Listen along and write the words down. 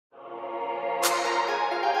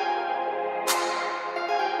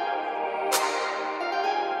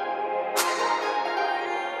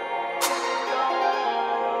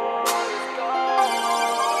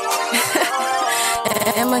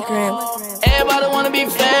Immigrantz. Everybody wanna be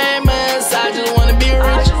famous, I just wanna be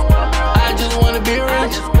rich. I just wanna be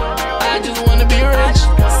rich. I just wanna be rich.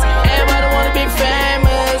 Everybody wanna be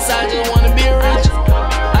famous, I just wanna be rich.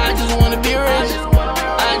 I just wanna be rich.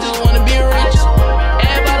 I just wanna be rich.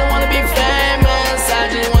 Everybody wanna be famous, I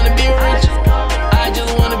just wanna be rich. I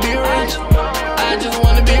just wanna be rich. I just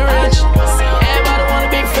wanna be rich. Everybody wanna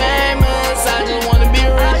be famous, I just wanna be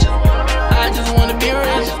rich. I just wanna be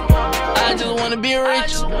rich. I just wanna be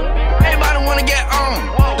rich. Everybody wanna get on,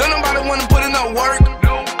 don't nobody wanna put in no work.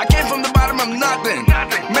 I came from the bottom of nothing,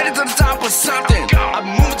 made it to the top of something. I've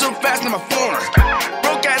been moving too fast in my phone.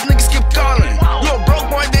 Broke ass niggas keep calling. You a broke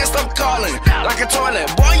boy, then stop calling. Like a toilet,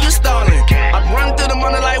 boy, you stalling. I'm running through the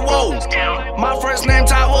money like whoa. My first name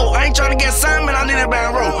Taiwo. I ain't tryna get signed, man, I need a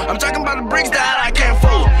band roll. I'm talking about the bricks that I can't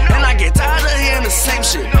fold. And I get tired of hearing the same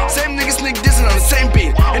shit. Same niggas sneak dissing on the same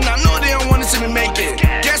beat. And I know they don't wanna see me make it.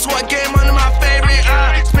 Guess what came under my favorite?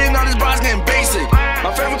 Spinning all these bars getting basic.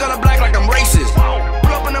 My favorite color black like I'm racist.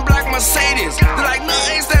 Pull up in a black Mercedes. They're like, no,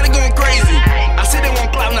 ain't started going crazy. I said they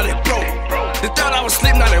won't clap, now they broke. They thought I was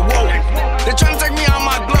asleep, now they woke. They tryna take me out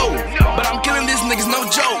my glow, but I'm killing these niggas, no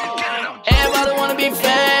joke. Everybody wanna be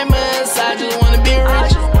famous, I just wanna be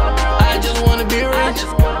rich. I just wanna be rich.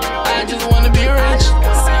 I just wanna be rich.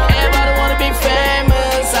 Everybody wanna be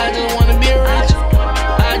famous, I just wanna be rich.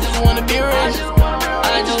 I just wanna be rich.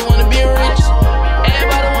 I just wanna be rich.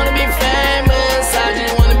 Everybody wanna be famous, I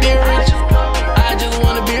just wanna be rich. I just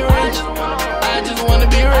wanna be rich. I just wanna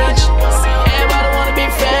be rich. Everybody wanna be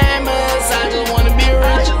famous, I just wanna be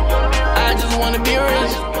rich. I just wanna be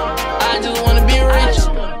rich. I just wanna be rich.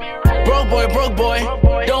 Broke boy,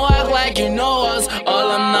 don't act like you know us. All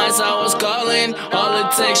them nights I was calling, all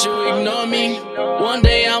it takes you ignore me. One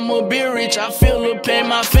day I'ma be rich, I feel the pain,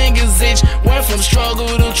 my fingers itch. Went from struggle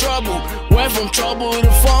to trouble, went from trouble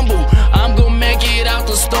to fumble. I'm gon' make it out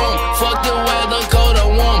the storm, fuck the weather, cold or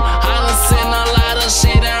warm. I done seen a lot of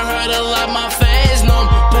shit and heard a lot, my face numb.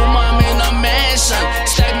 Put mom in a mansion,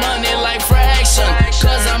 stack money like fraction,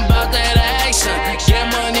 cause I'm about that action. Get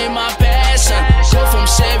money, my passion. Go from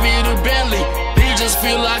Chevy to Bentley, they just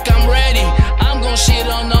feel like I'm ready. I'm gon' shit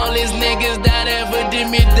on all these niggas that ever did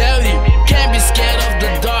me dirty. Can't be scared of the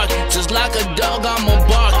dark, just like a dog I'ma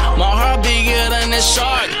bark. My heart bigger than a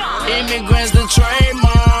shark, Immigrantz the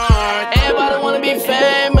trademark. Everybody wanna be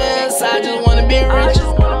famous, I just wanna be rich.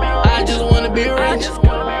 I just wanna be rich.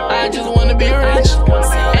 I just wanna be rich.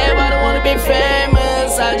 Everybody wanna be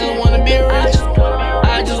famous, I just wanna be rich.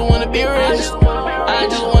 I just wanna be rich. I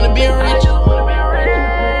just wanna be rich.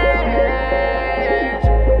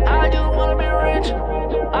 I just wanna be rich.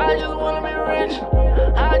 I just wanna be rich.